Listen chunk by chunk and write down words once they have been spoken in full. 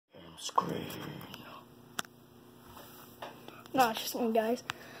screen. No, it's just me, guys.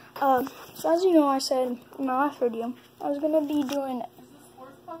 So as you know, I said in my last video, I was gonna be doing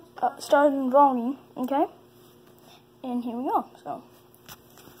starting vlogging, okay? And here we go. So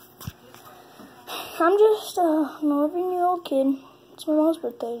I'm just an 11-year-old kid. It's my mom's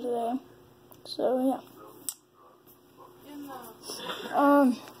birthday today. So yeah.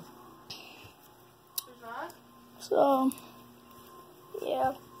 So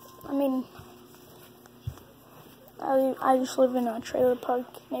yeah, I mean, I just live in a trailer park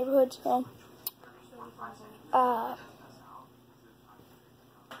neighborhood, so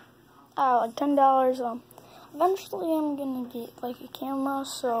like $10. Eventually I'm gonna get like a camera,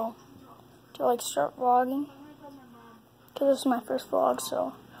 so to like start vlogging, cause this is my first vlog.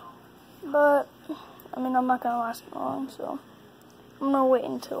 So, but I mean, I'm not gonna last long, so I'm gonna wait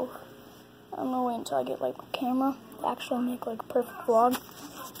until I get like a camera to actually make like a perfect vlog.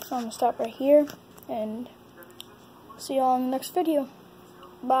 So I'm gonna stop right here and see y'all in the next video.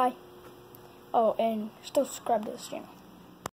 Bye. Oh, and still subscribe to this channel.